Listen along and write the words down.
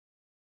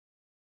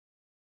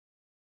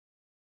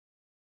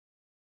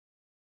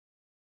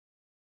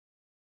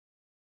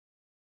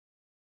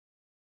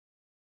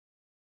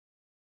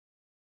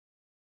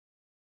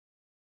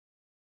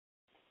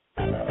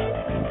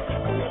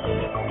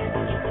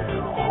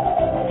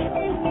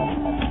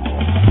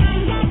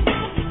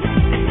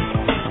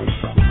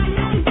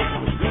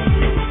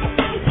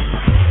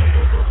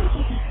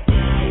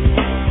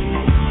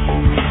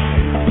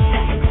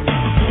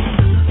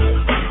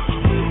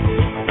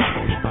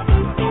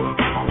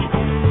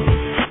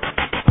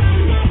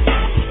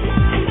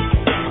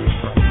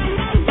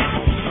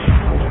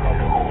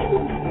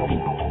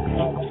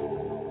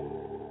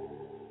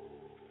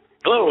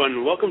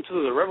welcome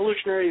to the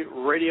Revolutionary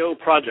Radio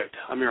Project.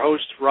 I'm your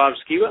host, Rob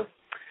Skiba.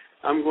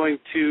 I'm going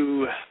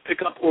to pick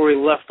up where we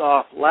left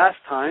off last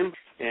time,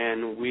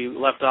 and we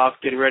left off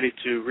getting ready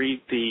to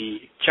read the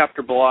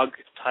chapter blog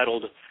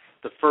titled,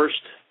 The First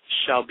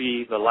Shall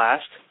Be the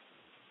Last.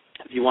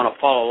 If you want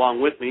to follow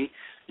along with me,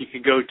 you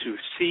can go to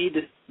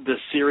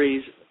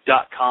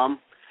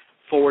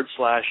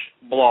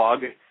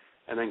seedtheseries.com/blog,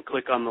 and then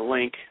click on the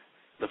link,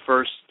 The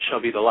First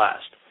Shall Be the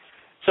Last.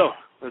 So,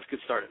 let's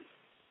get started.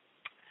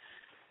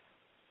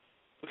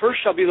 The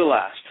first shall be the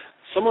last.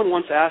 Someone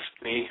once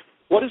asked me,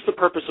 what is the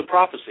purpose of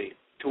prophecy?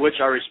 To which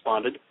I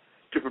responded,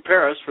 to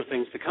prepare us for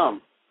things to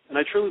come. And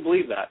I truly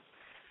believe that.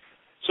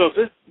 So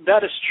if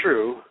that is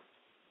true,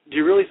 do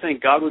you really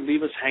think God would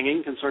leave us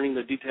hanging concerning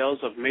the details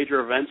of major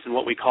events in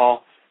what we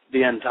call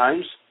the end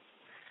times?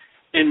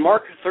 In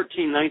Mark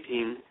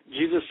 13:19,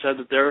 Jesus said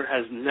that there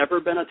has never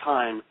been a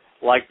time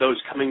like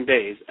those coming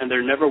days, and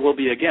there never will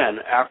be again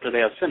after they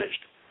have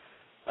finished.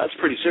 That's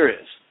pretty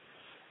serious.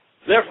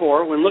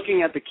 Therefore, when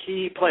looking at the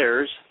key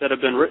players that have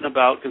been written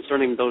about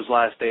concerning those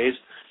last days,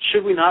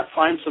 should we not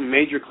find some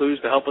major clues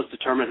to help us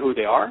determine who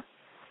they are?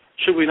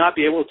 Should we not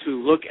be able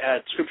to look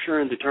at Scripture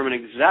and determine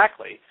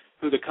exactly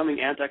who the coming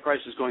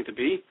Antichrist is going to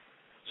be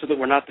so that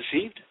we're not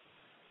deceived?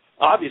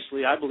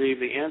 Obviously, I believe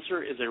the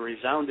answer is a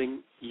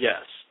resounding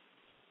yes.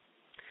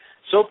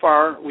 So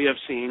far, we have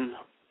seen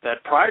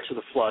that prior to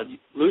the flood,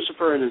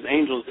 Lucifer and his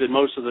angels did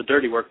most of the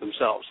dirty work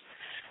themselves.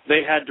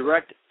 They had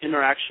direct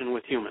interaction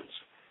with humans,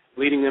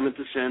 leading them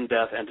into sin,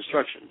 death, and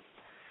destruction.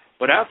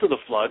 But after the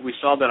flood, we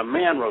saw that a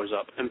man rose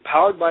up,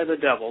 empowered by the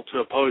devil to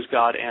oppose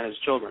God and his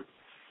children.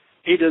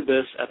 He did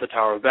this at the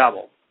Tower of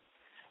Babel.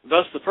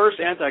 Thus, the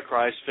first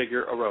Antichrist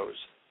figure arose.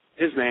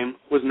 His name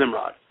was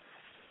Nimrod.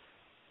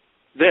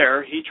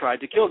 There, he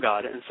tried to kill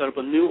God and set up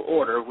a new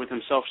order with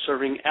himself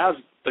serving as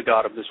the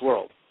God of this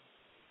world.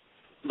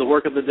 The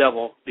work of the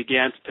devil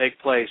began to take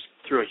place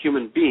through a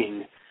human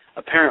being,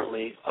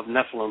 apparently of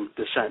Nephilim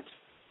descent.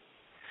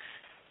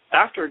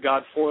 After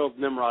God foiled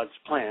Nimrod's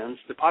plans,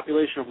 the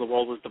population of the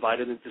world was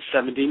divided into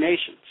 70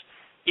 nations,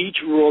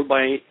 each ruled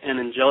by an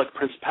angelic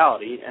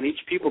principality, and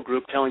each people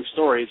group telling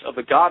stories of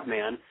the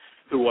God-man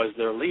who was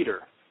their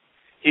leader.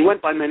 He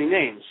went by many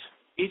names.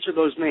 Each of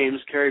those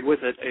names carried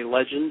with it a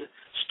legend,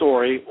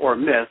 story, or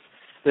myth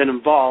that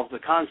involved the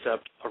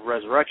concept of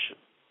resurrection.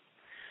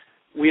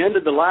 We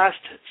ended the last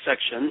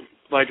section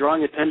by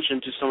drawing attention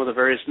to some of the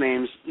various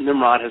names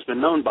Nimrod has been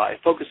known by,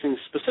 focusing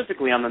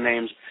specifically on the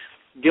names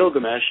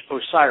Gilgamesh,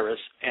 Osiris,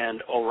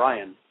 and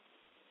Orion.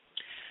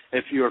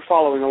 If you are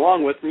following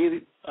along with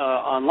me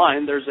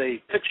online, there's a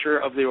picture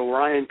of the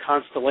Orion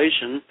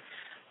constellation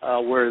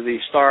where the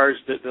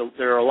stars,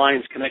 there are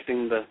lines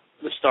connecting the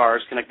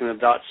stars, connecting the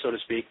dots, so to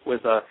speak,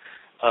 with a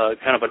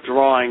kind of a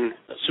drawing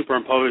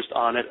superimposed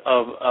on it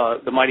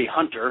of the mighty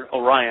hunter,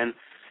 Orion.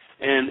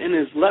 And in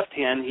his left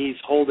hand,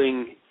 he's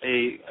holding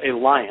a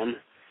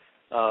lion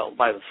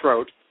by the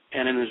throat,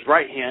 and in his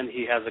right hand,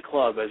 he has a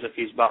club as if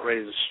he's about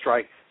ready to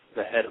strike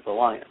the head of the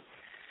lion.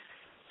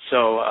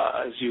 So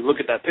as you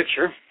look at that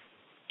picture,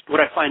 what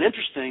I find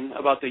interesting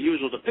about the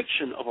usual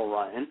depiction of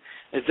Orion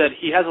is that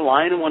he has a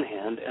lion in one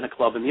hand and a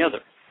club in the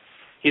other.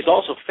 He's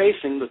also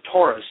facing the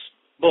Taurus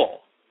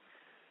bull,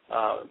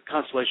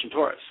 constellation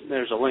Taurus.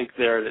 There's a link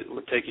there that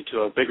will take you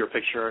to a bigger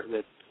picture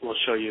that will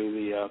show you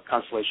the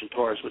constellation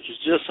Taurus, which is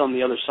just on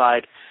the other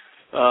side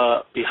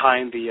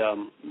behind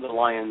the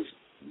lion's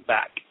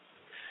back.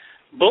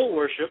 Bull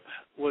worship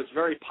was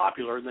very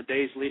popular in the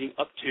days leading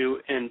up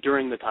to and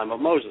during the time of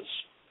Moses.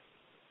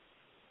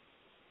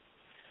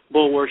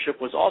 Bull worship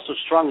was also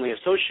strongly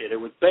associated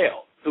with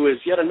Baal, who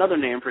is yet another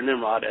name for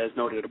Nimrod, as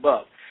noted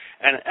above.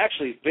 And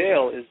actually,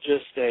 Baal is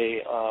just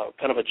a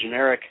kind of a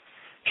generic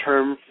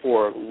term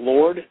for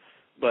Lord,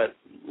 but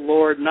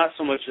Lord not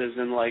so much as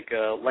in like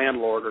a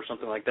landlord or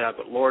something like that,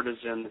 but Lord is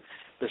in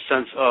the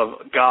sense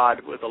of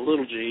God with a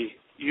little g,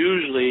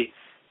 usually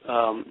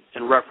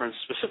in reference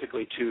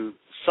specifically to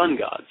sun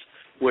gods,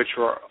 which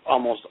were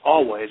almost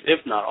always,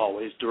 if not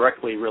always,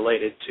 directly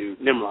related to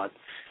Nimrod,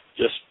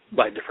 just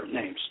by different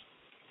names.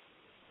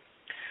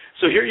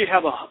 So here you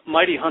have a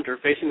mighty hunter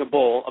facing a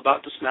bull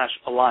about to smash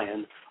a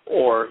lion,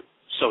 or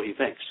so he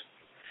thinks.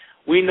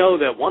 We know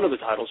that one of the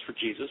titles for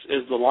Jesus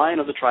is the Lion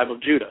of the tribe of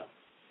Judah.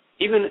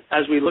 Even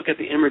as we look at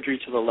the imagery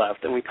to the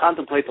left and we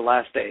contemplate the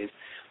last days,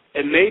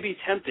 it may be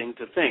tempting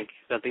to think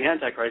that the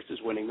Antichrist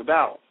is winning the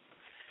battle.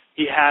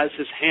 He has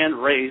his hand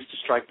raised to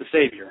strike the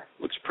Savior.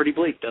 Looks pretty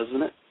bleak,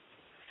 doesn't it?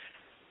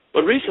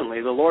 But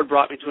recently, the Lord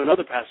brought me to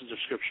another passage of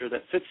Scripture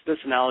that fits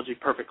this analogy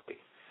perfectly.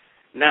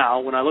 Now,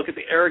 when I look at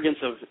the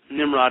arrogance of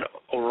Nimrod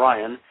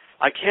Orion,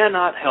 I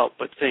cannot help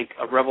but think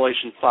of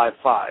Revelation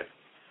 5:5,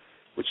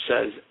 which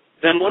says,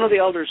 Then one of the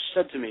elders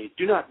said to me,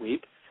 Do not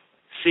weep.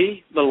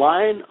 See, the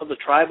Lion of the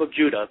tribe of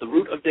Judah, the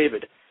root of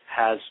David,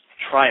 has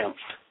triumphed.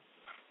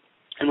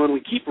 And when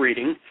we keep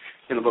reading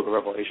in the book of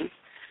Revelation,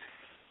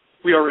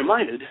 we are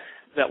reminded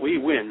that we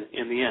win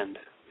in the end.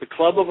 The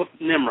club of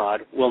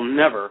Nimrod will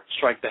never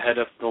strike the head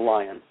of the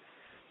lion.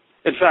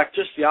 In fact,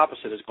 just the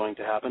opposite is going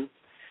to happen.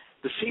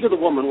 The seed of the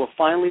woman will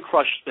finally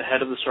crush the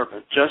head of the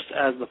serpent, just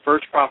as the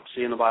first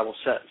prophecy in the Bible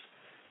says.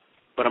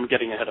 But I'm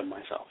getting ahead of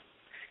myself.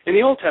 In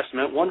the Old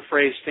Testament, one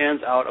phrase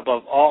stands out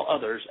above all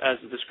others as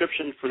the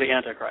description for the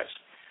Antichrist.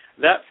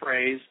 That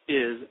phrase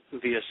is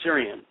the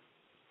Assyrian.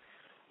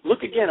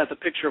 Look again at the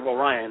picture of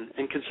Orion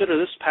and consider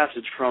this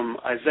passage from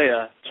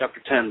Isaiah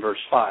chapter 10, verse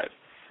 5,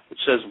 which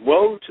says,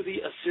 "Woe to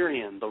the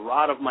Assyrian, the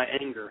rod of my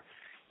anger,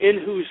 in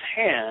whose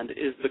hand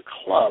is the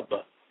club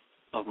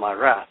of my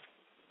wrath."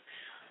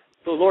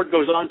 The Lord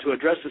goes on to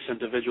address this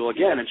individual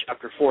again in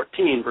chapter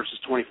 14, verses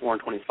 24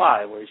 and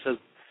 25, where he says,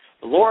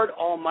 "The Lord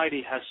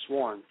Almighty has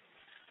sworn,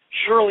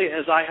 surely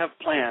as I have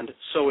planned,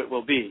 so it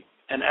will be,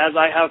 and as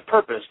I have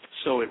purposed,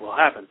 so it will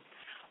happen.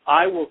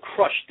 I will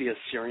crush the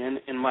Assyrian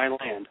in my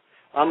land.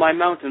 On my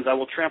mountains I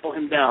will trample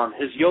him down.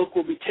 His yoke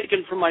will be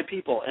taken from my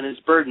people, and his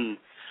burden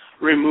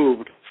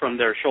removed from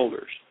their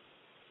shoulders."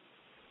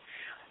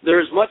 There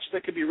is much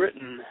that could be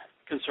written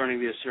concerning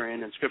the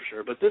Assyrian in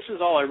Scripture, but this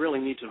is all I really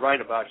need to write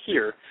about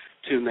here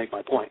to make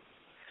my point.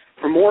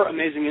 For more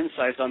amazing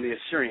insights on the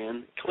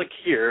Assyrian, click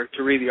here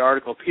to read the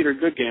article Peter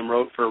Goodgame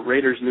wrote for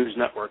Raiders News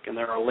Network, and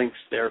there are links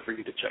there for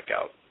you to check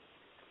out.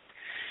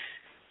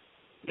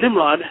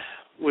 Nimrod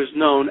was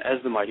known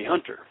as the Mighty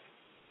Hunter.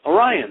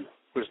 Orion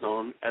was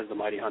known as the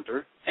Mighty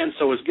Hunter, and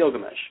so was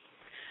Gilgamesh.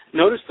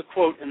 Notice the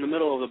quote in the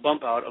middle of the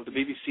bump out of the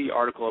BBC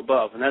article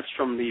above, and that's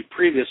from the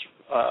previous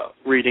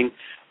reading,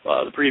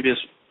 the previous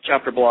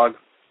chapter blog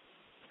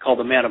called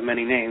The Man of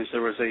Many Names.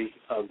 There was a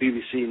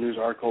BBC News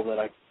article that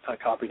I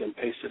copied and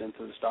pasted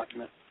into this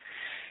document.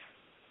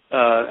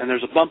 And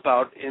there's a bump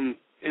out in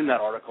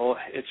that article.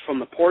 It's from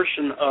the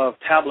portion of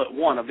Tablet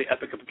 1 of the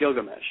Epic of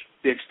Gilgamesh.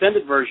 The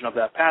extended version of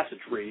that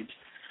passage reads,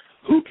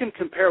 "Who can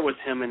compare with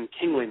him in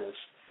kingliness?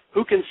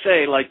 Who can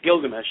say, like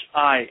Gilgamesh,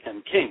 I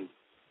am king?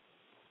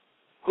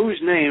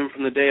 Whose name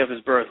from the day of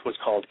his birth was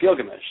called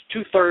Gilgamesh?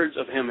 2/3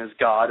 of him is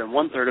God, and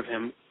 1/3 of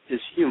him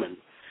is human."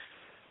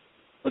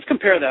 Let's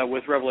compare that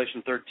with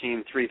Revelation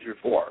 13, 3 through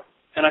 4.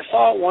 "And I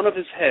saw one of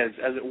his heads,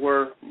 as it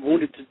were,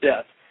 wounded to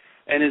death,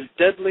 and his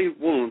deadly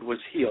wound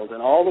was healed,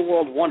 and all the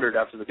world wondered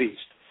after the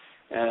beast."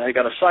 And I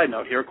got a side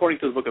note here. According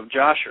to the book of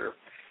Joshua,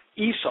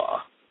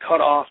 Esau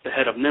cut off the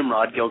head of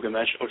Nimrod,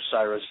 Gilgamesh,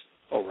 Osiris,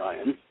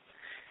 Orion.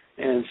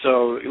 And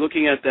so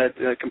looking at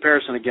that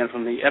comparison again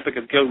from the Epic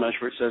of Gilgamesh,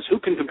 where it says, "Who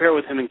can compare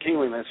with him in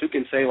kingliness? Who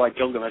can say, like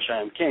Gilgamesh,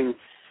 I am king?"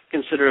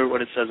 Consider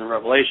what it says in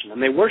Revelation.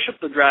 "And they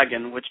worshiped the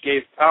dragon, which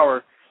gave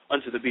power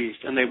unto the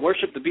beast, and they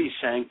worshiped the beast,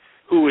 saying,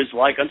 Who is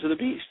like unto the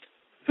beast?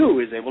 Who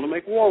is able to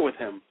make war with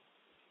him?"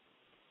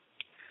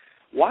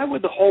 Why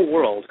would the whole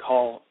world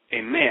call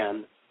a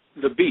man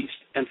the beast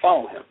and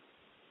follow him?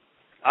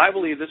 I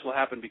believe this will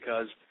happen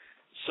because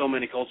so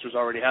many cultures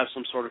already have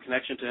some sort of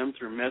connection to him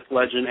through myth,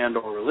 legend, and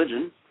or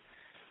religion.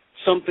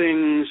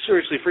 Something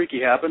seriously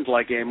freaky happened,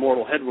 like a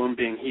mortal head wound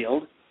being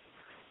healed,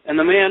 and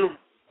the man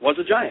was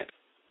a giant,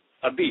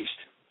 a beast.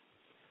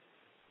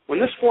 When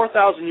this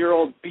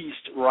 4,000-year-old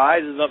beast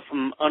rises up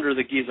from under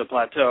the Giza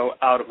Plateau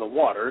out of the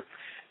water,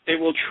 it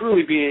will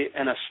truly be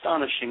an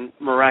astonishing,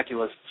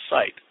 miraculous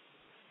sight.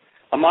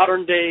 A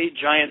modern-day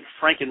giant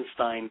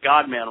Frankenstein,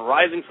 God-man,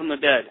 rising from the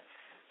dead.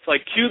 It's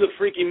like cue the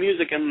freaky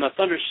music and the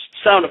thunder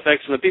sound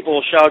effects, and the people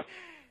will shout,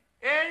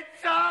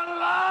 "It's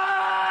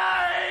alive!"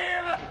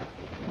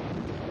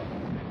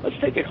 Let's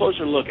take a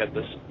closer look at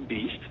this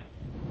beast.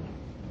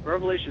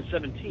 Revelation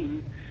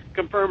 17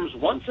 confirms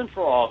once and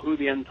for all who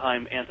the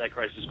end-time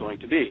Antichrist is going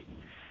to be.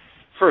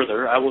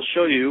 Further, I will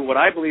show you what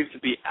I believe to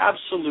be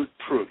absolute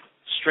proof,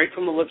 straight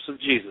from the lips of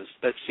Jesus,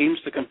 that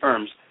seems to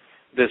confirm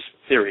this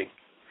theory.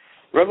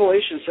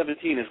 Revelation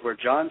 17 is where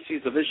John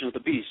sees the vision of the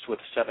beast with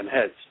 7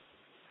 heads.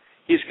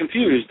 He is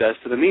confused as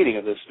to the meaning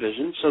of this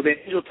vision, so the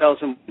angel tells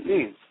him what it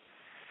means.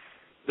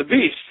 "The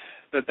beast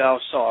that thou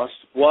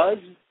sawest was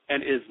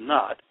and is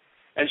not,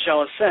 and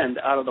shall ascend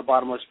out of the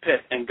bottomless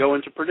pit and go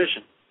into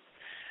perdition.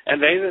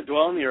 And they that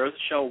dwell on the earth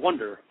shall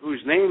wonder,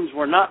 whose names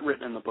were not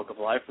written in the book of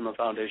life from the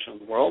foundation of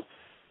the world,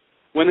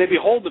 when they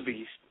behold the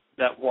beast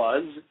that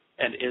was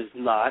and is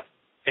not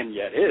and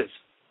yet is.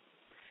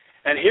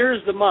 And here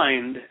is the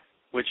mind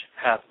which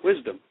hath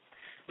wisdom.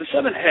 The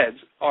 7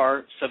 heads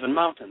are 7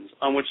 mountains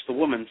on which the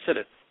woman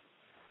sitteth.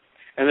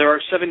 And there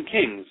are 7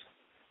 kings.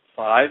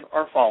 5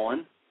 are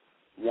fallen,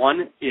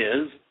 1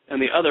 is,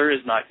 and the other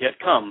is not yet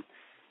come.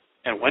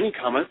 And when he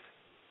cometh,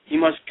 he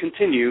must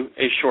continue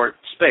a short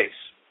space.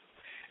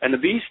 And the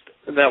beast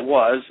that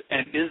was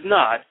and is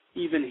not,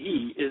 even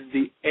he is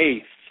the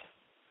 8th,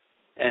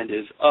 and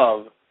is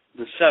of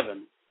the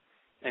 7,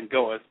 and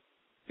goeth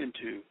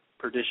into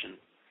perdition."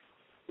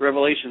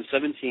 Revelation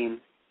 17,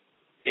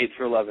 8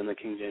 through 11, the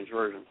King James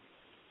Version.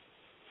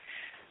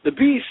 The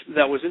beast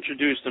that was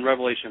introduced in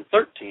Revelation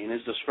 13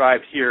 is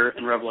described here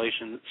in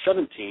Revelation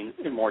 17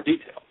 in more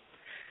detail.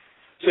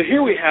 So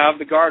here we have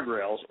the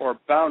guardrails or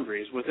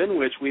boundaries within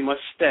which we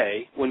must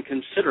stay when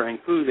considering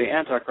who the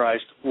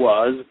Antichrist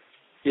was,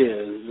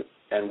 is,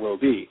 and will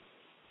be.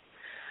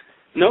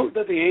 Note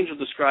that the angel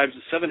describes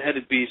the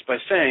 7-headed beast by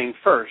saying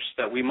first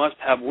that we must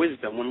have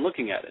wisdom when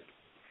looking at it.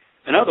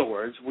 In other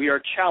words, we are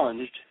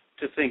challenged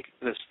to think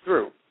this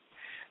through.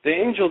 The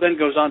angel then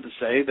goes on to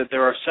say that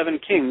there are 7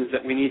 kings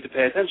that we need to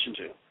pay attention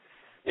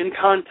to. In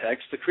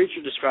context, the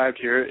creature described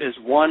here is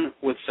one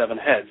with 7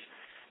 heads,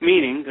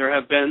 meaning there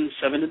have been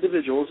 7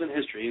 individuals in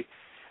history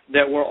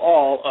that were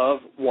all of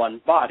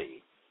one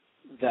body,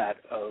 that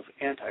of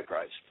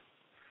Antichrist.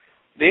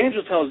 The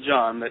angel tells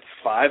John that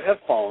 5 have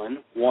fallen,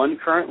 1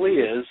 currently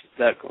is,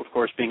 that of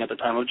course being at the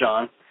time of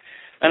John,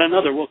 and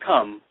another will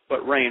come,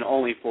 but reign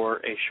only for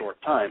a short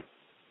time.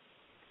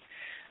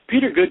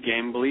 Peter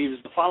Goodgame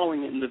believes the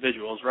following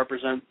individuals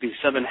represent the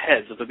 7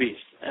 heads of the beast,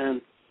 and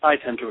I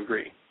tend to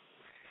agree.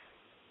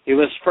 He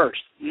lists first,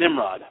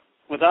 Nimrod.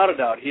 Without a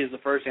doubt, he is the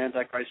first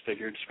Antichrist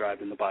figure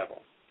described in the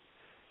Bible.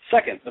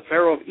 Second, the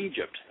Pharaoh of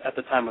Egypt at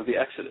the time of the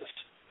Exodus.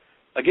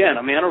 Again,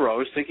 a man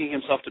arose thinking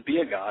himself to be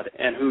a god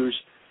and whose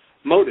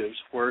motives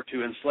were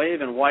to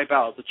enslave and wipe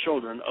out the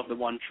children of the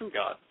one true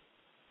God.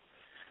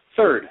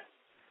 Third,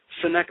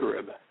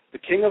 Sennacherib, the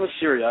king of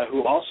Assyria,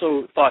 who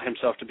also thought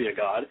himself to be a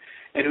god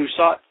and who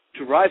sought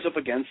to rise up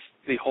against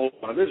the Holy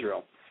One of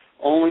Israel,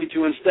 only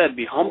to instead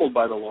be humbled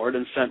by the Lord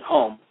and sent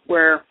home,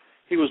 where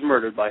he was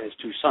murdered by his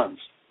 2 sons.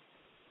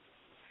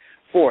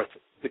 Fourth,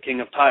 the king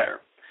of Tyre,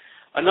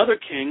 another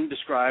king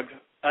described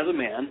as a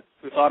man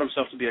who thought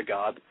himself to be a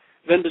god,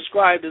 then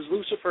described as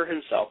Lucifer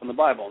himself in the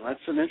Bible. And that's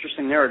an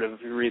interesting narrative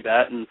if you read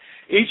that. And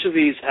each of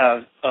these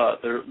have,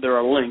 there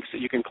are links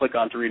that you can click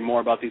on to read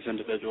more about these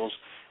individuals,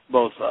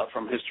 both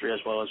from history as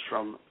well as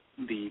from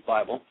the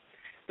Bible.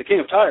 The king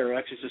of Tyre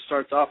actually just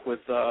starts off with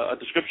a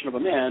description of a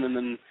man, and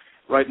then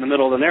right in the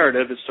middle of the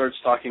narrative it starts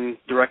talking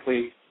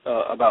directly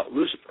about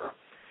Lucifer.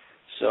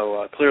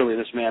 So clearly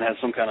this man has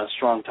some kind of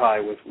strong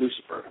tie with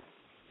Lucifer.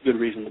 Good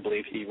reason to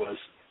believe he was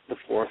the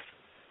 4th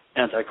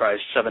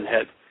Antichrist, 7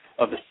 head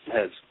of the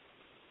heads.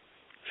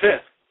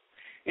 Fifth,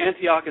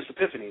 Antiochus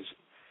Epiphanes.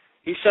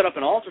 He set up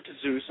an altar to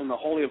Zeus in the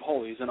Holy of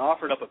Holies and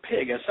offered up a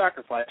pig as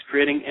sacrifice,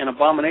 creating an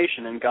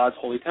abomination in God's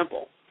holy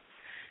temple.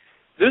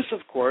 This,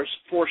 of course,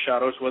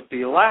 foreshadows what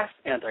the last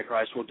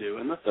Antichrist will do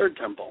in the 3rd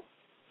temple.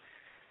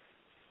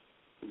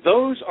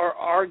 Those are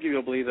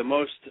arguably the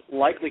most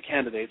likely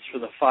candidates for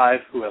the 5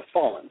 who have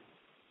fallen.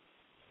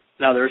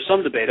 Now, there is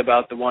some debate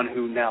about the one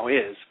who now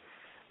is.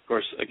 Of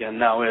course, again,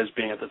 now is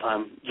being at the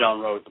time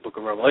John wrote the book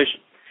of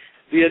Revelation.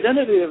 The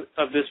identity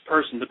of this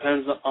person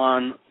depends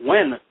on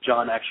when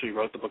John actually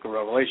wrote the book of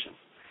Revelation.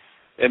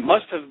 It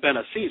must have been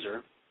a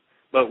Caesar,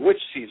 but which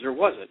Caesar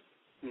was it?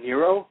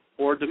 Nero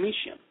or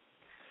Domitian?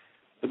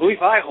 The belief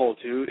I hold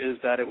to is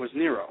that it was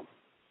Nero.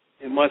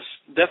 He most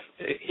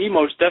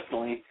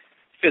definitely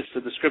fits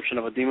the description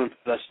of a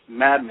demon-possessed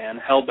madman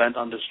hell-bent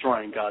on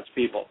destroying God's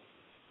people.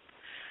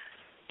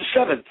 The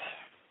 7th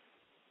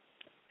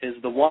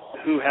is the one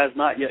who has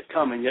not yet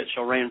come and yet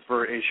shall reign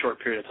for a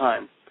short period of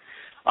time.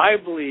 I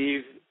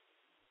believe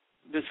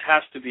this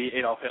has to be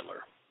Adolf Hitler.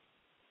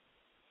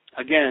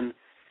 Again,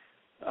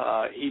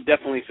 he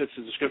definitely fits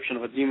the description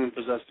of a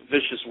demon-possessed,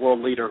 vicious world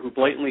leader who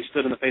blatantly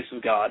stood in the face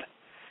of God.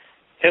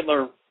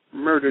 Hitler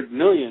murdered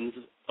millions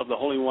of the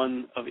Holy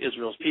One of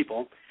Israel's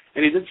people,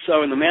 and he did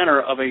so in the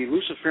manner of a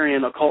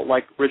Luciferian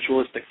occult-like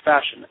ritualistic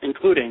fashion,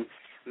 including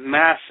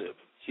massive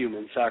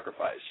human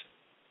sacrifice.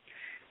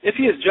 If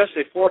he is just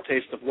a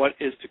foretaste of what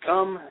is to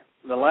come,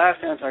 the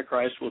last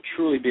Antichrist will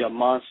truly be a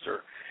monster,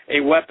 a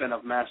weapon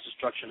of mass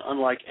destruction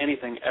unlike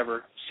anything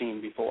ever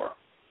seen before.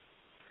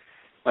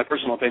 My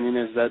personal opinion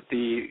is that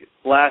the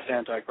last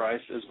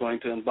Antichrist is going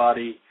to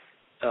embody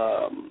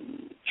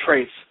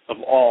traits of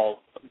all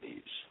of these.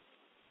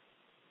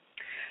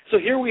 So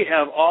here we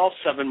have all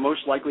 7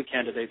 most likely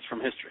candidates from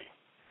history.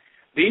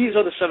 These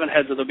are the 7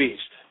 heads of the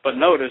beast. But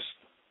notice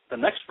the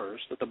next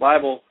verse that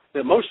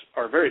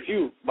very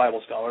few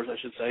Bible scholars, I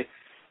should say,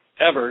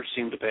 ever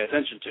seem to pay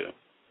attention to.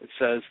 It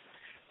says,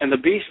 "And the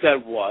beast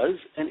that was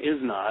and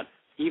is not,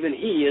 even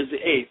he is the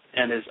 8th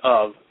and is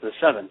of the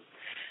 7."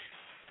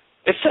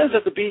 It says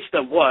that the beast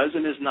that was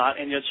and is not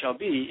and yet shall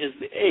be is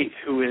the 8th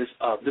who is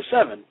of the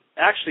 7.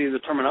 Actually, the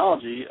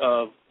terminology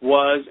of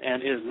was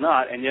and is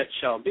not and yet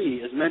shall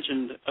be is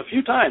mentioned a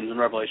few times in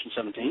Revelation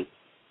 17.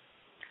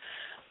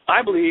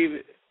 I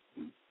believe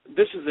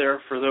this is there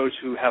for those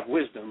who have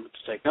wisdom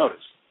to take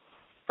notice.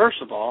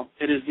 First of all,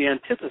 it is the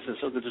antithesis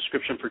of the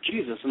description for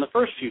Jesus in the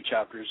first few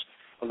chapters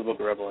of the book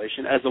of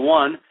Revelation as the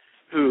one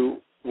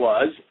who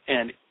was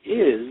and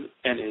is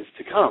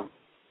to come.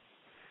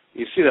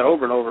 You see that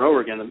over and over and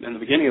over again in the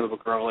beginning of the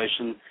book of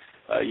Revelation.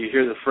 You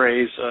hear the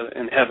phrase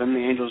in heaven, the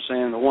angels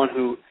saying, the one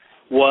who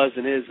was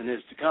and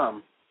is to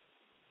come.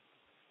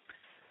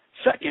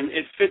 Second,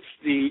 it fits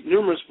the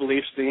numerous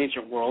beliefs of the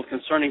ancient world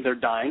concerning their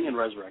dying and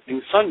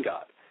resurrecting sun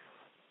god.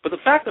 But the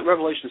fact that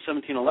Revelation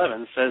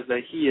 17:11 says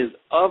that he is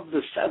of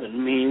the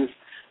 7 means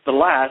the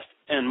last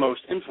and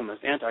most infamous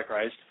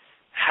Antichrist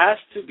has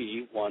to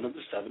be one of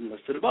the 7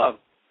 listed above,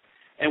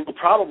 and will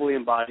probably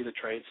embody the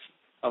traits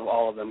of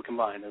all of them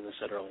combined, as I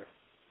said earlier.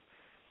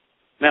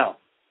 Now,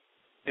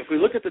 if we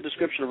look at the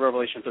description of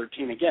Revelation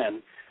 13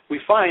 again, we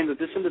find that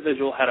this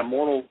individual had a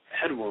mortal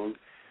head wound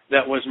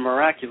that was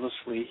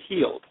miraculously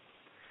healed.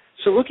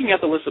 So looking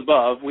at the list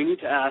above, we need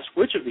to ask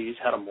which of these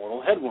had a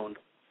mortal head wound.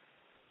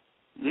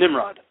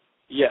 Nimrod,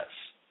 yes.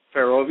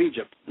 Pharaoh of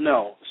Egypt?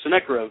 No.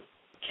 Sennacherib,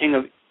 king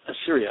of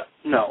Assyria?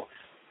 No.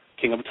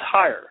 King of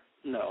Tyre?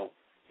 No.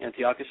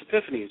 Antiochus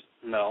Epiphanes?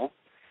 No.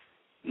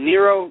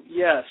 Nero?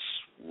 Yes.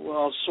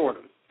 Well, sort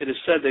of. It is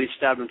said that he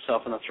stabbed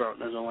himself in the throat,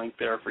 and there's a link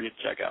there for you to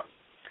check out.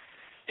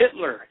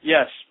 Hitler?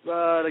 Yes,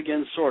 but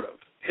again, sort of.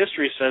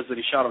 History says that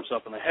he shot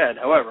himself in the head.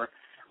 However,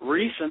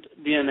 recent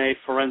DNA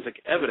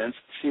forensic evidence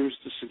seems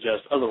to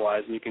suggest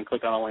otherwise, and you can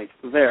click on a link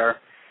there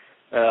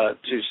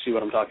to see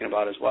what I'm talking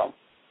about as well.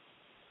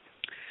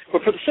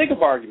 But for the sake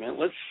of argument,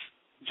 let's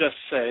just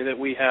say that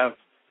we have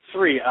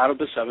 3 out of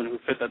the 7 who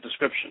fit that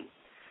description: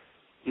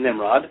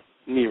 Nimrod,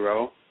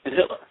 Nero, and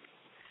Hitler.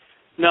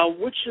 Now,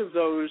 which of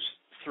those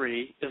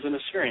 3 is an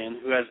Assyrian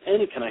who has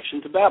any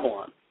connection to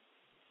Babylon?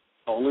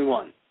 Only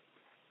one: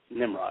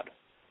 Nimrod.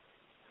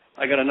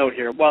 I got a note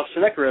here. While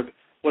Sennacherib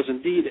was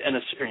indeed an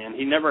Assyrian,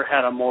 he never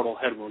had a mortal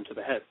head wound to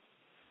the head.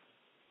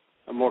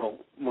 A mortal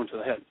wound to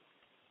the head.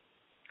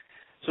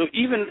 So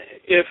even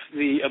if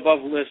the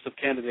above list of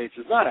candidates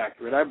is not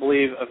accurate, I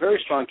believe a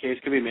very strong case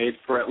can be made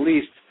for at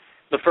least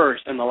the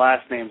first and the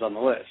last names on the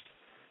list,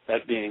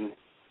 that being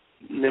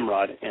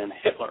Nimrod and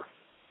Hitler.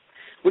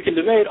 We can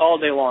debate all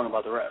day long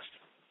about the rest.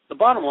 The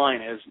bottom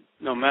line is,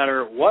 no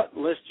matter what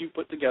list you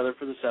put together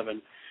for the 7,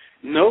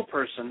 no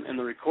person in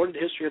the recorded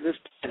history of this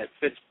planet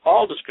fits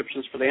all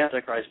descriptions for the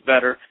Antichrist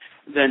better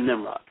than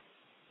Nimrod.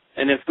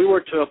 And if we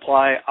were to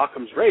apply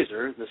Occam's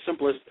razor, the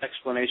simplest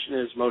explanation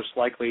is most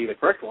likely the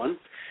correct one,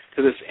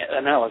 to this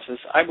analysis,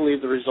 I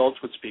believe the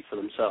results would speak for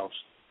themselves.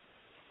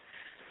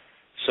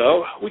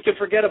 So we can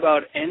forget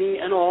about any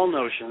and all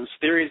notions,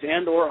 theories,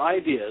 and or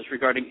ideas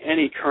regarding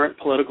any current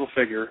political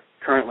figure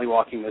currently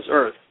walking this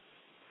earth.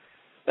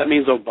 That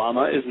means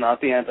Obama is not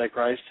the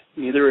Antichrist,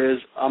 neither is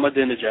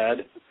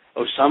Ahmadinejad,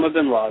 Osama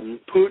bin Laden,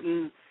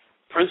 Putin,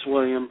 Prince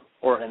William,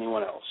 or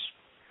anyone else.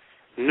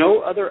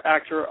 No other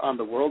actor on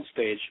the world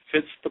stage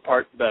fits the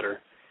part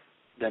better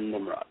than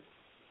Nimrod.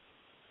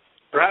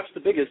 Perhaps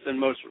the biggest and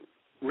most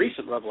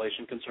recent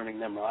revelation concerning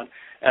Nimrod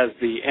as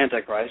the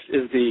Antichrist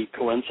is the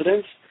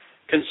coincidence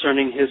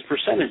concerning his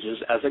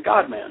percentages as a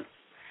God-man.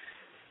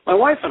 My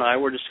wife and I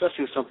were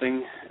discussing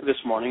something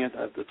this morning at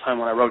the time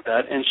when I wrote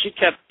that, and she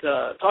kept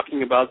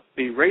talking about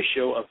the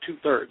ratio of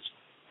 2/3.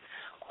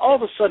 All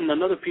of a sudden,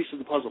 another piece of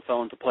the puzzle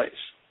fell into place.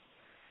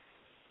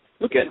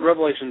 Look at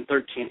Revelation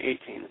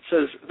 13:18. It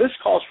says, "This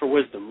calls for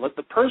wisdom. Let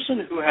the person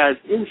who has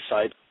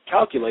insight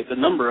calculate the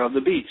number of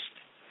the beast,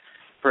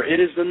 for it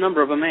is the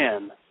number of a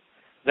man.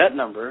 That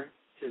number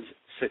is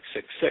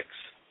 666.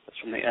 That's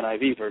from the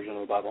NIV version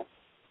of the Bible.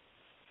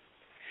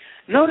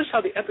 Notice how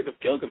the Epic of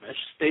Gilgamesh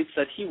states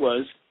that he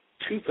was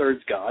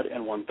 2/3 God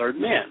and 1/3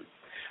 man.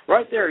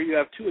 Right there you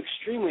have 2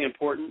 extremely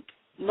important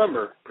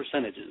number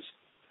percentages.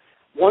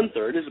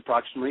 1/3 is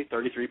approximately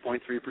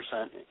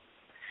 33.3%.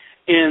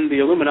 In the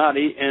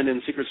Illuminati and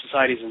in secret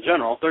societies in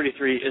general,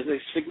 33 is a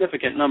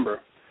significant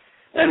number,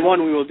 and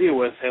one we will deal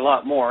with a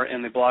lot more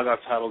in the blog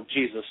I've titled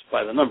Jesus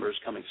by the Numbers,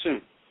 coming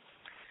soon.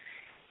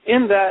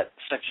 In that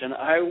section,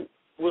 I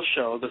will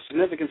show the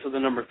significance of the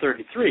number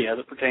 33 as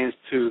it pertains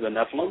to the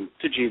Nephilim,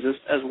 to Jesus,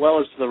 as well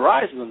as to the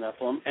rise of the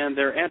Nephilim and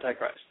their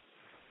Antichrist.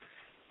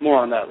 More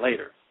on that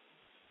later.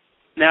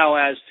 Now,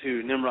 as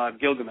to Nimrod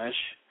Gilgamesh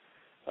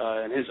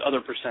and his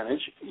other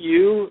percentage,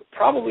 you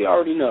probably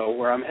already know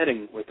where I'm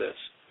heading with this.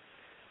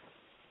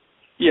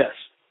 Yes,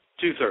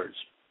 2/3.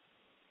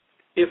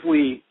 If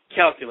we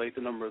calculate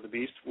the number of the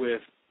beast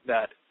with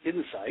that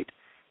insight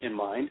in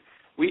mind,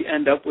 we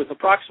end up with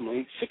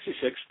approximately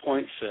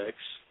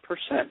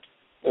 66.6%,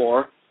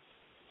 or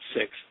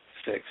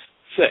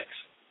 666.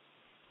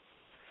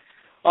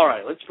 All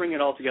right, let's bring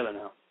it all together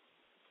now.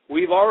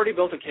 We've already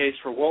built a case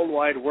for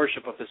worldwide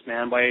worship of this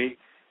man by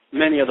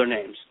many other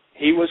names.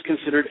 He was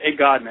considered a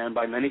God-man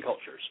by many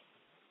cultures.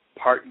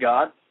 Part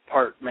God,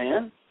 part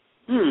man?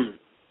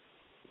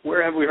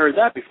 Where have we heard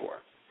that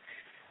before?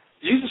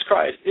 Jesus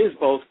Christ is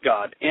both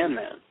God and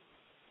man.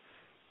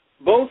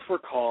 Both were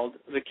called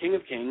the King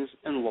of Kings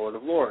and Lord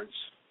of Lords.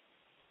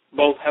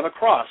 Both have a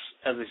cross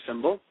as a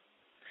symbol.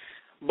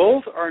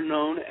 Both are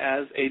known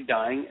as a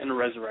dying and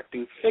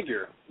resurrecting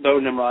figure, though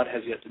Nimrod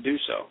has yet to do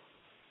so.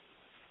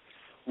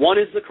 One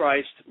is the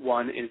Christ,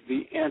 one is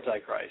the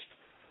Antichrist,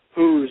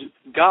 whose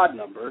God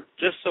number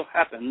just so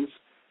happens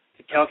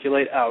to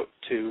calculate out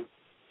to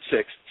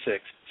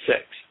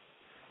 666.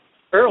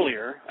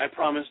 Earlier, I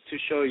promised to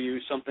show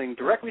you something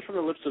directly from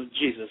the lips of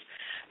Jesus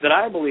that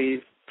I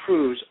believe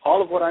proves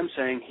all of what I'm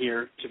saying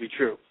here to be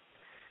true.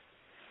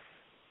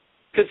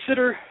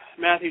 Consider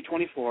Matthew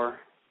 24,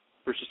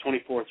 verses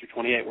 24 through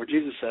 28, where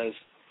Jesus says,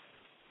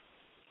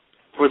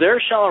 "For there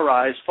shall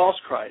arise false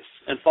Christs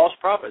and false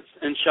prophets,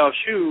 and shall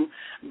shew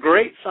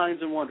great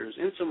signs and wonders,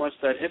 insomuch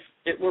that if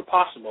it were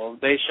possible,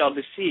 they shall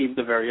deceive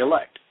the very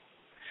elect.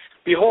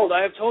 Behold,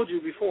 I have told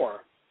you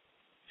before."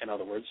 In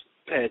other words,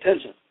 pay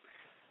attention.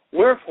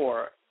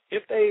 "Wherefore,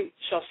 if they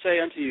shall say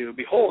unto you,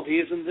 Behold, he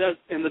is in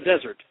the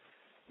desert,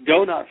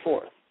 go not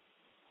forth.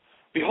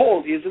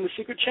 Behold, he is in the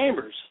secret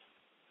chambers,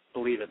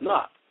 believe it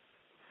not.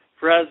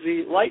 For as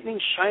the lightning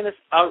shineth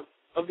out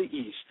of the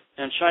east,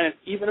 and shineth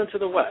even unto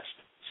the west,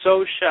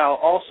 so shall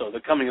also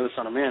the coming of the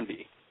Son of Man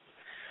be.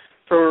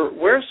 For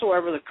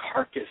wheresoever the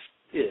carcass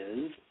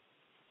is,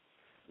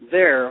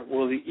 there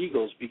will the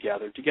eagles be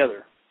gathered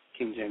together.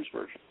 King James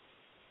Version.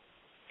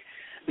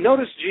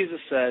 Notice Jesus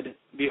said,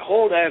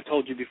 behold, I have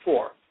told you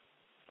before.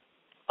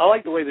 I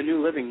like the way the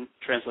New Living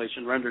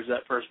Translation renders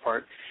that first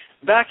part.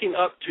 Backing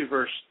up to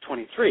verse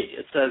 23,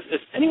 it says, if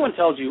anyone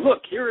tells you,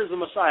 look, here is the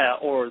Messiah,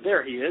 or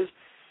there he is,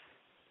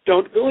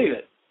 don't believe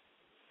it.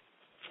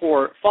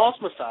 For false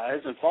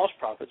messiahs and false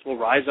prophets will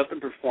rise up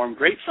and perform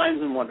great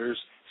signs and wonders,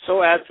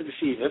 so as to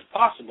deceive, if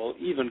possible,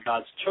 even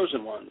God's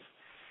chosen ones.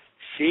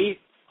 See,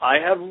 I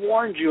have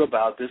warned you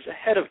about this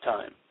ahead of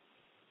time.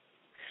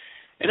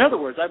 In other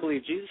words, I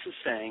believe Jesus is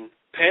saying,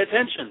 pay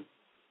attention.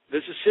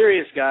 This is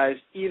serious, guys.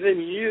 Even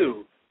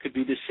you could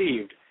be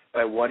deceived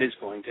by what is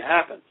going to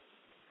happen.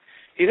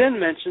 He then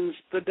mentions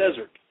the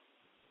desert.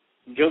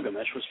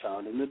 Gilgamesh was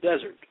found in the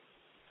desert.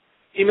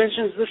 He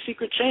mentions the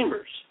secret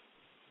chambers.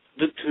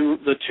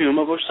 The tomb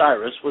of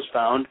Osiris was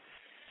found,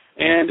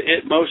 and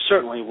it most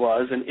certainly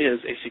was and is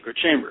a secret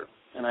chamber.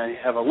 And I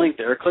have a link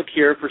there. Click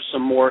here for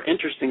some more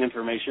interesting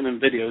information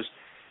and videos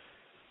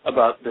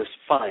about this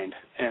find.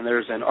 And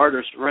there's an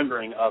artist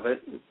rendering of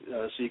it,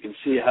 so you can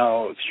see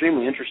how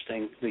extremely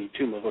interesting the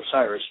tomb of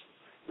Osiris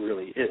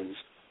really is.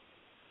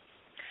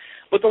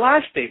 But the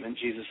last statement,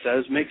 Jesus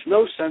says, makes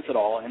no sense at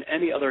all in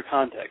any other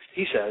context.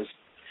 He says,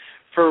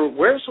 for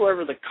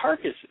wheresoever the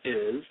carcass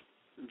is,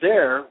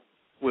 there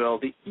will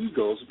the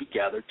eagles be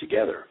gathered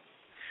together.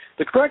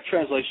 The correct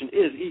translation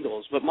is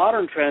eagles, but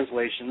modern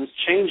translations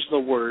change the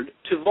word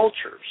to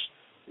vultures.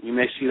 You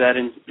may see that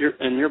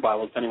in your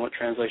Bible, depending on what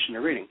translation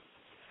you're reading.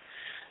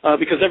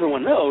 Because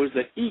everyone knows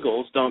that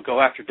eagles don't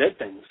go after dead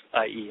things,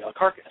 i.e. a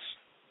carcass.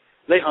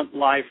 They hunt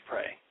live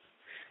prey.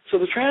 So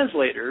the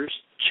translators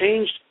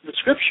changed the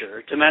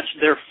scripture to match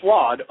their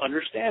flawed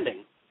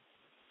understanding.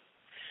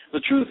 The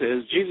truth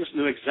is, Jesus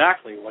knew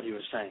exactly what he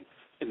was saying.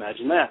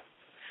 Imagine that.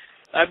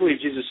 I believe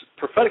Jesus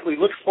prophetically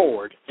looked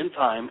forward in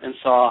time and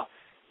saw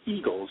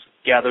eagles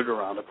gathered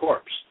around a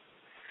corpse.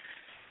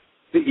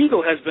 The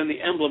eagle has been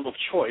the emblem of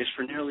choice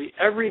for nearly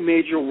every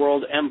major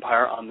world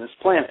empire on this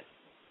planet,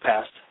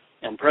 past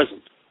and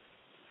present.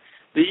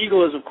 The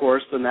eagle is, of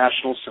course, the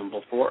national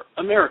symbol for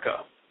America.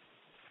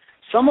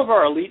 Some of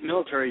our elite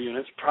military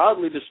units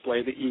proudly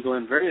display the eagle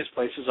in various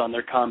places on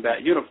their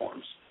combat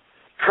uniforms.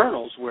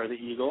 Colonels wear the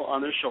eagle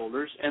on their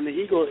shoulders, and the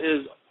eagle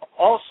is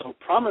also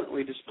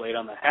prominently displayed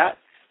on the hat,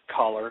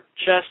 collar,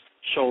 chest,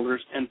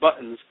 shoulders, and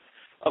buttons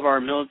of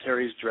our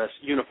military's dress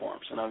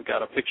uniforms. And I've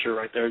got a picture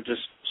right there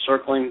just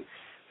circling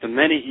the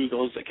many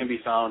eagles that can be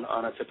found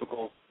on a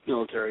typical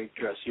military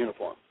dress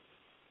uniform.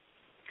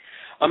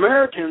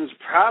 Americans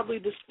proudly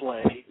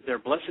display their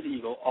blessed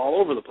eagle all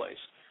over the place,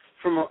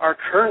 from our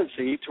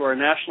currency to our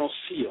national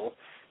seal,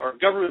 our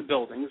government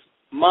buildings,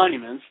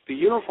 monuments, the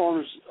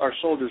uniforms our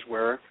soldiers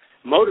wear,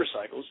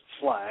 motorcycles,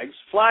 flags,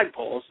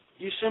 flagpoles.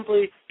 You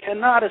simply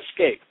cannot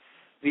escape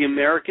the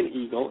American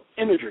eagle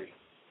imagery.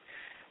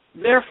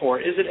 Therefore,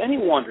 is it any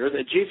wonder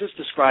that Jesus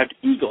described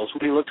eagles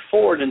when he looked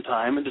forward in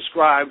time and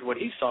described what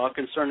he saw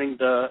concerning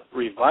the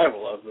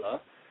revival of the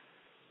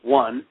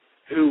one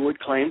who would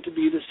claim to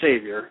be the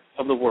Savior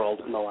of the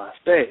world in the last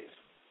days?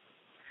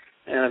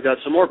 And I've got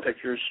some more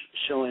pictures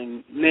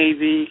showing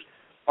Navy,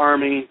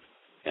 Army,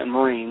 and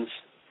Marines,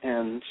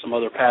 and some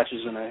other patches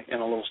and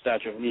a little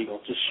statue of an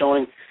eagle, just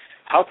showing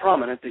how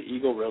prominent the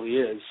eagle really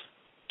is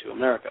to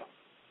America.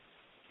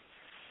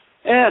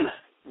 And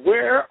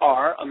where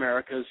are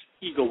America's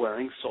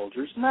eagle-wearing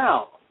soldiers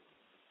now?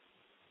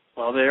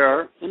 Well, they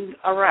are in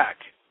Iraq,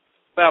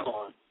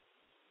 Babylon.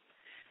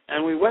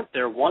 And we went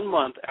there 1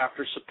 month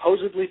after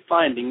supposedly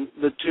finding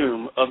the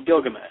tomb of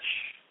Gilgamesh.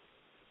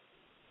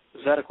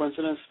 Is that a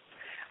coincidence?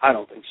 I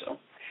don't think so.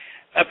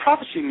 At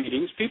prophecy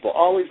meetings, people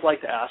always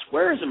like to ask,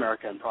 where is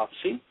America in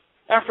prophecy?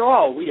 After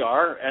all, we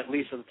are, at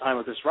least at the time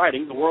of this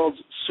writing, the world's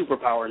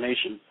superpower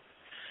nation.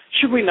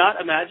 Should we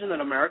not imagine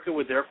that America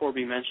would therefore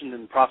be mentioned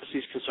in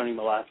prophecies concerning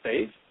the last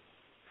days?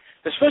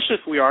 Especially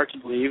if we are to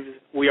believe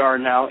we are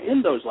now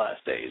in those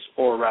last days,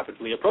 or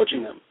rapidly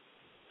approaching them.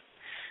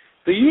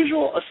 The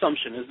usual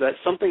assumption is that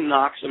something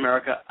knocks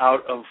America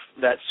out of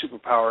that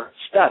superpower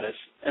status,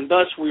 and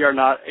thus we are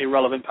not a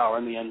relevant power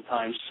in the end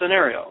times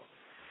scenario.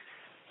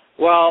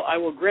 While I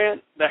will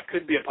grant that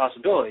could be a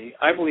possibility,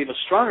 I believe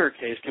a stronger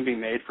case can be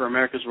made for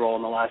America's role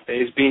in the last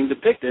days being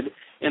depicted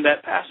in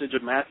that passage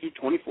of Matthew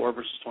 24,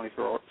 verses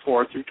 24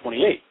 through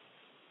 28.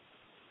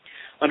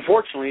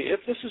 Unfortunately, if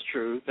this is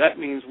true, that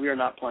means we are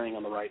not playing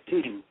on the right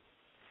team.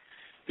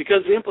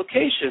 Because the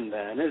implication,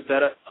 then, is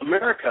that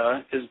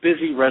America is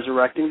busy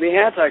resurrecting the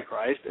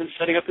Antichrist and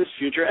setting up his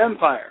future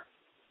empire.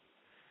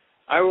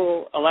 I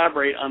will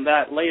elaborate on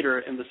that later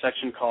in the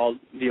section called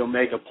the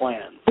Omega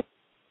Plan.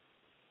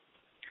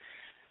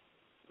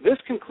 This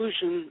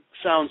conclusion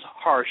sounds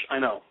harsh, I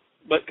know,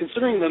 but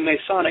considering the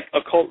Masonic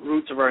occult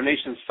roots of our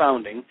nation's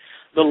founding,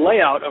 the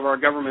layout of our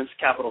government's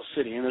capital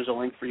city, and there's a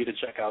link for you to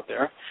check out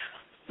there,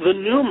 the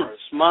numerous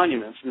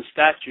monuments and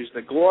statues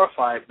that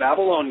glorify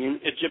Babylonian,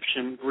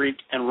 Egyptian, Greek,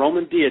 and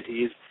Roman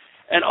deities,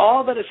 and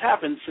all that has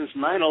happened since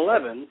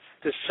 9/11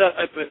 to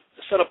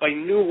set up a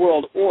new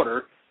world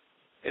order,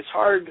 it's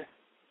hard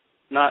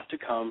not to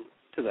come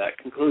to that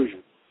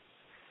conclusion.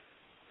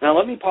 Now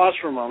let me pause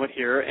for a moment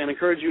here and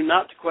encourage you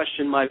not to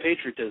question my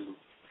patriotism.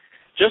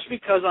 Just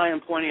because I am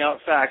pointing out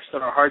facts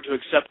that are hard to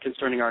accept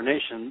concerning our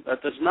nation,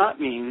 that does not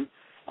mean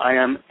I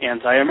am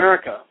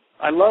anti-America.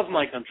 I love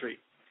my country.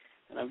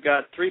 And I've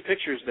got 3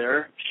 pictures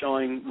there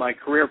showing my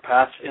career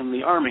path in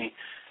the Army,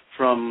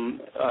 from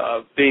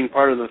being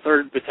part of the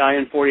 3rd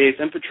Battalion, 48th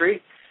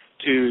Infantry,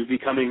 to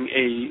becoming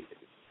a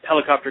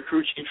helicopter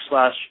crew chief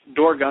 /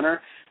 door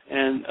gunner,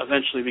 and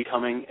eventually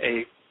becoming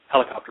a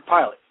helicopter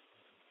pilot.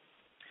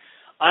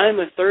 I am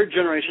a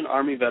 3rd-generation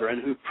Army veteran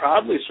who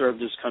proudly served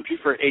this country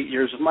for 8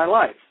 years of my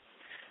life.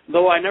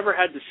 Though I never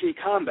had to see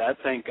combat,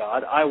 thank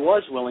God, I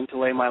was willing to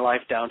lay my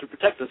life down to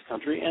protect this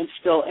country, and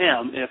still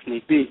am if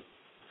need be.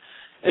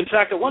 In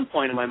fact, at one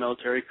point in my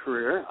military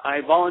career,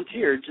 I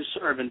volunteered to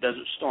serve in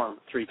Desert Storm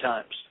 3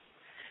 times.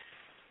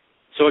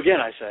 So again,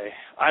 I say,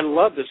 I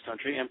love this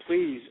country, and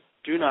please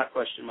do not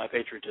question my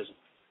patriotism.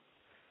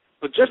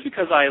 But just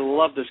because I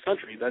love this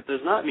country, that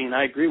does not mean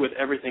I agree with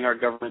everything our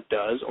government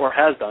does or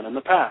has done in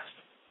the past.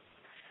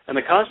 And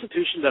the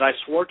Constitution that I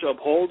swore to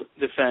uphold,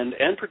 defend,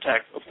 and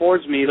protect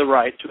affords me the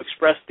right to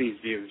express these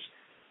views.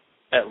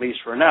 At least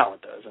for now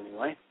it does,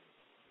 anyway.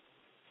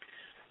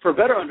 For a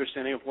better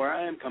understanding of where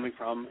I am coming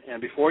from,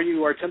 and before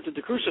you are tempted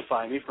to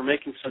crucify me for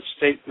making such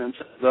statements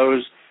as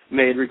those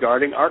made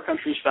regarding our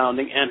country's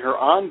founding and her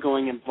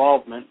ongoing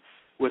involvement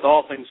with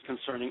all things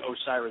concerning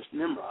Osiris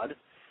Nimrod,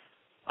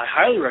 I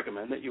highly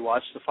recommend that you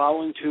watch the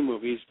following 2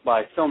 movies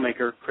by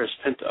filmmaker Chris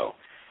Pinto.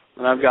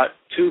 And I've got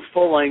 2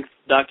 full-length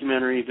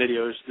documentary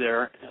videos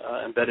there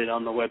embedded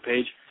on the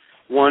webpage.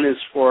 One is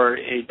for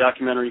a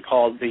documentary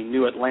called The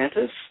New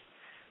Atlantis,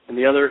 and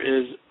the other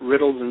is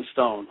Riddles in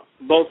Stone.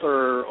 Both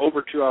are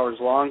over 2 hours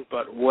long,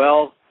 but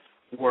well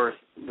worth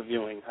the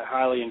viewing. I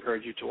highly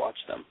encourage you to watch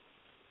them.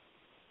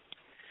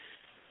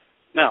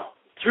 Now,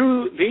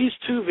 through these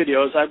 2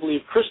 videos, I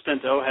believe Chris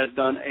Pinto has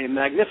done a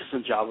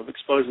magnificent job of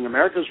exposing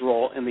America's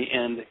role in the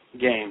end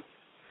game.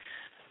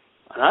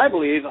 And I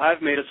believe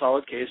I've made a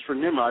solid case for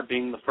Nimrod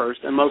being the first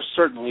and most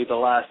certainly the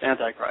last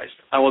Antichrist.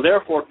 I will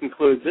therefore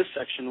conclude this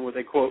section with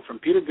a quote from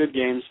Peter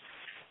Goodgame's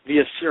The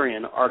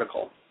Assyrian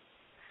article.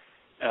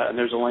 And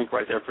there's a link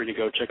right there for you to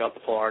go check out the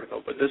full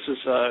article. But this is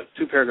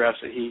 2 paragraphs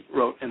that he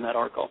wrote in that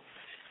article.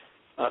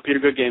 Peter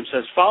Goodgame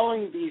says,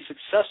 following the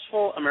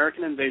successful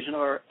American invasion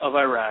of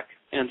Iraq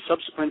and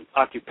subsequent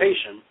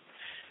occupation,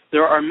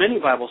 there are many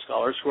Bible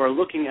scholars who are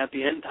looking at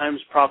the end times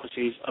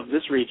prophecies of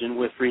this region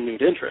with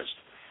renewed interest.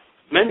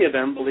 Many of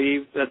them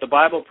believe that the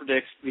Bible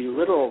predicts the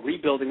literal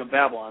rebuilding of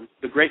Babylon,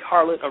 the great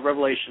harlot of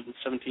Revelation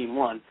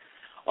 17:1,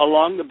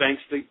 along the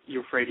banks of the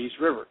Euphrates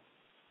River.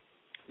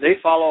 They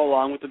follow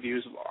along with the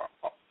views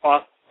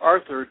of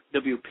Arthur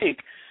W. Pink,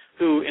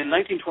 who in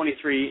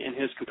 1923, in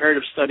his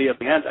comparative study of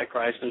the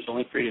Antichrist, there's a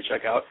link for you to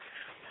check out,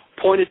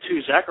 pointed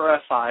to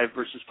Zechariah 5,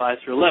 verses 5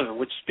 through 11,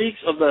 which speaks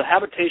of the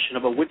habitation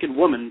of a wicked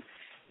woman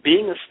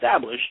being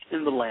established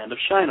in the land of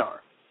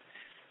Shinar.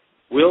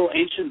 Will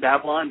ancient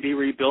Babylon be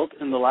rebuilt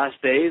in the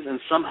last days and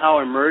somehow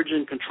emerge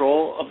in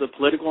control of the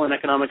political and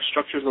economic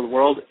structures of the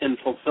world in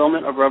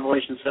fulfillment of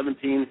Revelation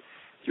 17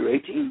 through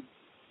 18?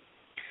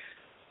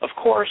 Of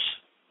course,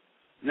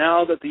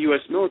 now that the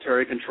U.S.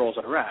 military controls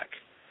Iraq,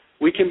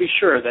 we can be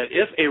sure that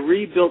if a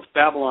rebuilt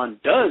Babylon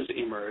does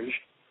emerge,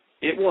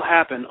 it will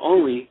happen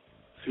only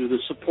through the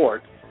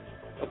support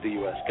of the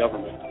U.S.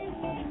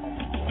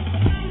 government.